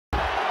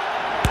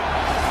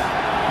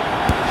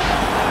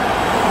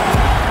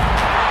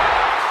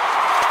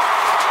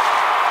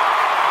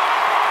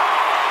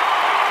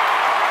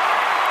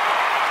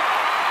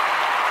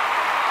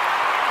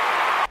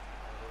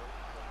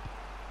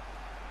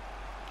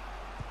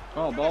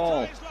Oh,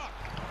 ball.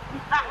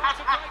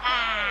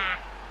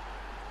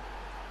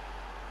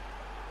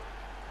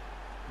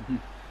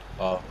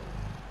 Oh.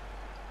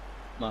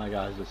 My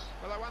guy's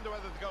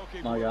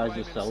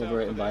just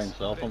celebrating by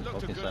himself on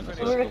fucking centre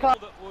circle.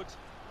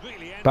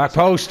 Back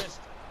post.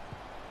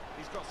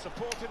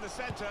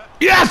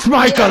 Yes,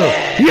 Michael!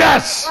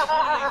 Yes! He's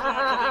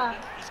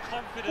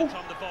confident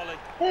on the volley.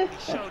 He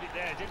showed it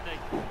there, didn't he?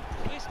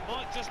 This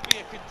might just be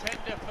a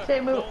contender for.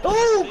 Same move.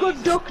 Oh,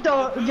 good duck,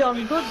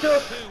 John. Good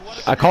duck.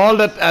 I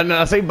called it and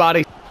I see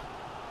body.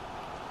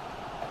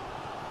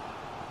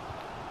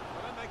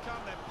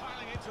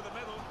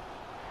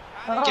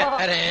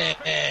 Get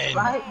in!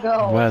 Right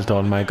go. Well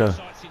done, Michael.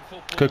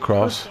 Good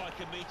cross.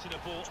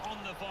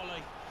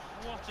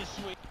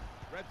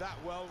 Read that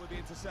well with the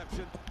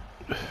interception.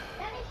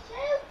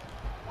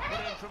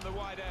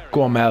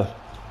 Go on, Mel.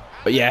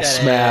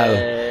 Yes,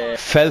 Mel.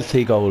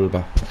 Filthy goal,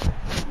 but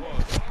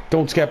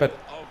don't skip it.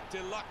 Of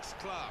deluxe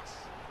class.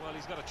 Well,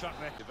 he's got a track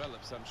record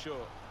develops, I'm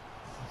sure.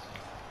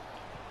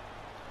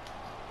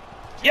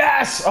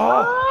 Yes!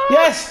 Oh!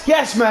 Yes!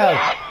 Yes, Mel!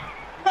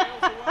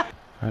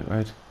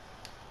 Right.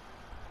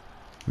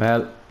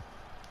 Mel.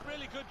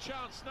 Really good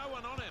chance, no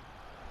one on him.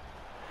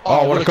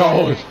 Oh, what a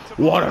goal!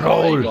 What a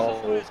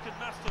goal!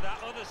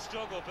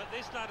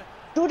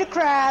 Do the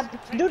crab.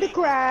 Do the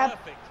crab.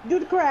 Do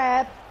the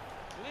crab.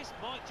 This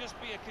might just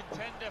be a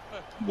contender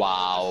for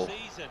Wow. the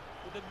season.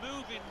 With a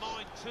move in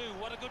mind too.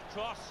 What a good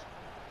cross.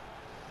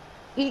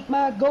 Eat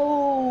my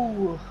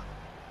goal.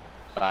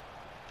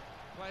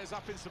 Players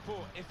up in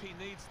support if he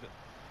needs them.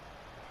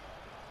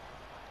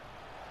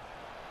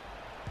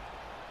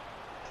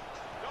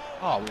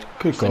 Oh,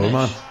 Good goal,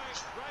 man.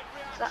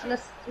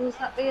 Was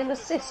that be an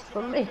assist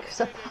from me?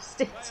 Because I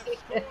passed it to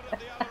you.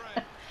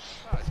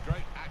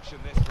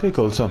 Good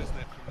goal, son.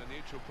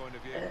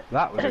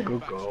 That was a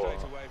good goal.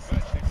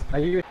 Are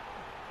you?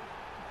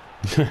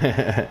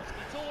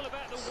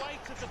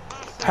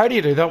 How do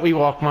you do that wee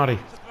walk, Matty?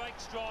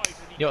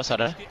 you what's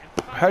that?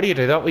 How do you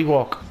do that wee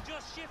walk?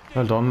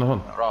 Well done,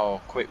 man.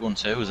 Oh, quick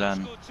 1-2s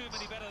and.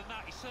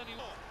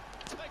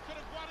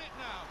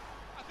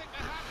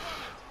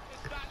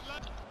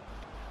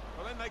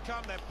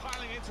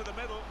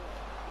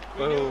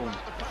 Boom.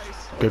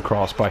 Good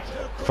cross, by.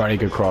 Very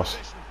good cross.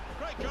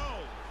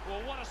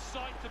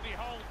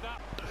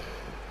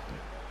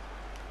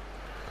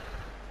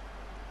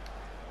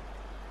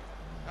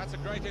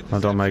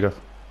 Well done, Mega.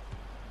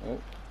 Oh.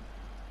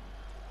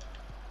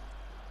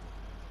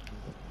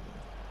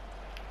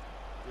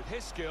 With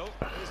his skill,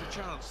 here's a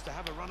chance to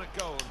have a run at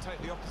goal and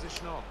take the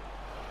opposition on.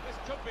 This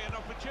could be an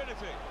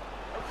opportunity.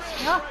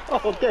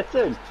 Oh, get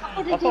in!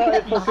 I thought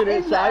it fucking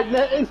inside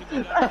netting.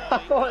 I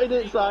thought it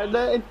inside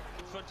netting.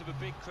 In front of a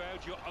big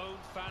crowd, your own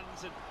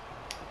fans and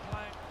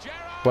playing.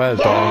 Well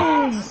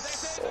done.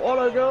 Yes! What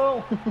a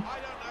goal! I don't know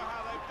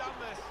how they've done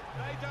this.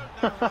 They don't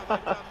know how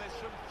they've done this.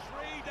 From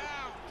 3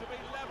 down to be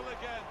level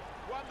again.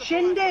 Wonderful.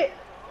 Shinned it.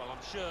 Well,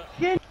 I'm sure.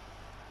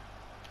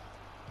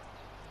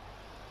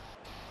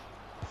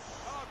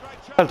 Oh, great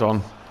chance. Well done.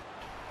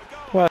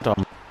 Well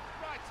done.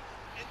 Right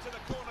into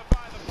the corner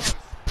by the post.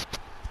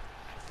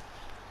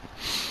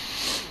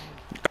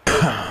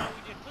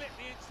 When you clip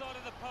the inside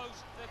of the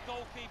post, the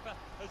goalkeeper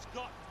has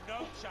got no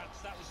chance.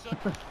 That was so.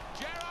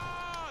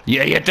 Gerrard!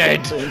 Yeah, you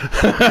did. Well,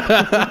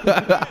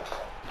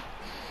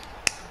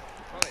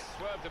 it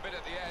swerved a bit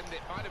at the end.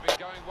 It might have been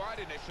going wide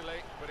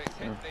initially, but it's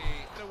hit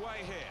the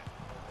way here.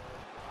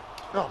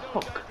 Oh,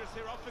 Still fuck. dangerous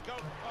here off the goal.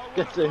 Oh,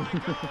 Get what a in.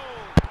 fine goal.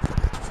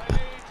 They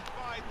lead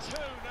by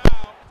 2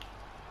 now.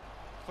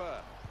 Fur.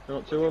 You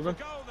want two of them?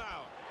 Goal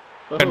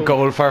now. Good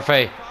goal for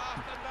Faye. Fast,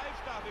 and they've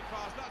started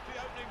fast. That's the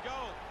opening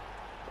goal.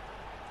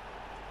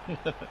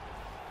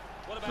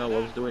 What about No, that? I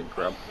was doing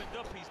crab. Opened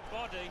up his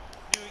body,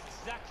 knew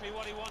exactly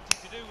what he wanted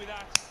to do with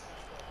that.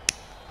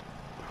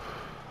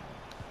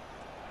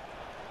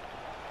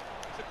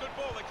 It's a good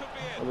ball. They could be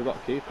Oh, in. we got a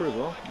keeper as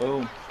well.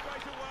 Boom.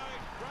 Straight away.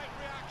 Great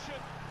reaction.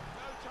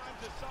 No time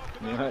to sulk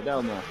You about right it.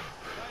 down there?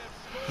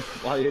 They have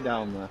scored. Why are you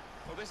down there?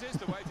 Well, this is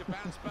the way to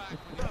bounce back.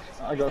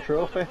 I got a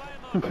trophy.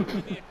 When the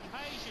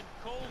occasion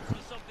calls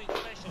for something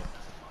special,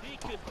 he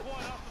could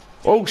quite often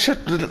Oh shit!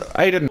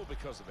 I didn't.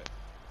 because of it.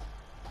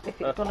 If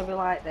it's gonna be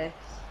like this.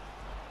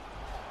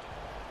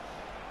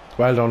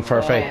 Well done,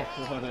 Furphy.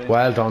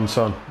 Well done,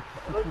 son.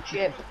 Good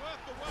chip.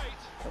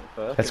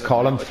 Let's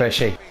call him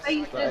Fishy.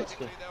 Then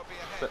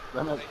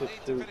it's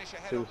just two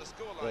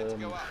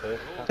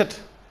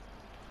Sit.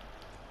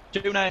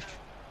 2-9.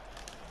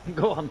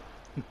 Go on.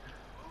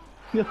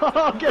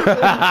 Oh, get in.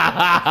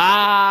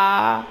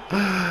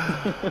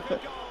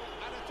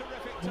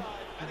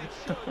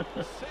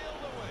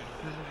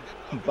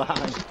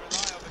 Bang.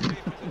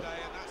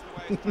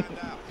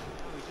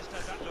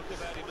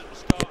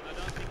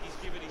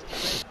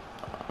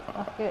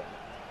 Pop it.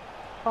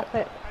 Pop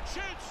it.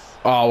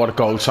 Oh, what a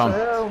goal,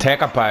 son.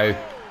 Take a bow.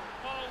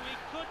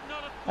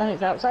 And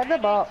it's outside the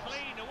box.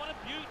 What a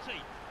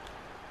beauty.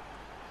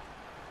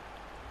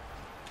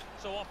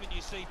 So often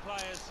you see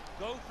players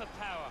go for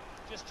power.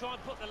 Just try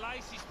and put the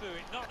laces through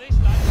it, not this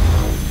lace.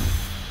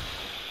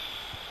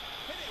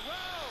 Hit it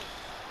well.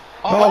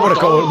 Oh, what a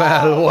goal,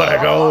 Mel. What a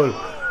goal.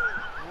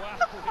 Wow,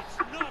 it's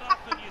not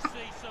often you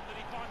see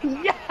somebody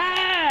find a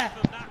Yeah!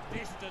 from that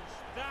distance.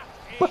 That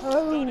is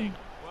Whoa. stunning.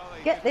 Well,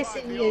 they Get this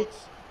find in the you odds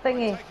by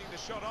thingy. taking the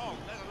shot on,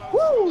 let alone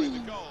scoring the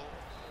Woo! goal.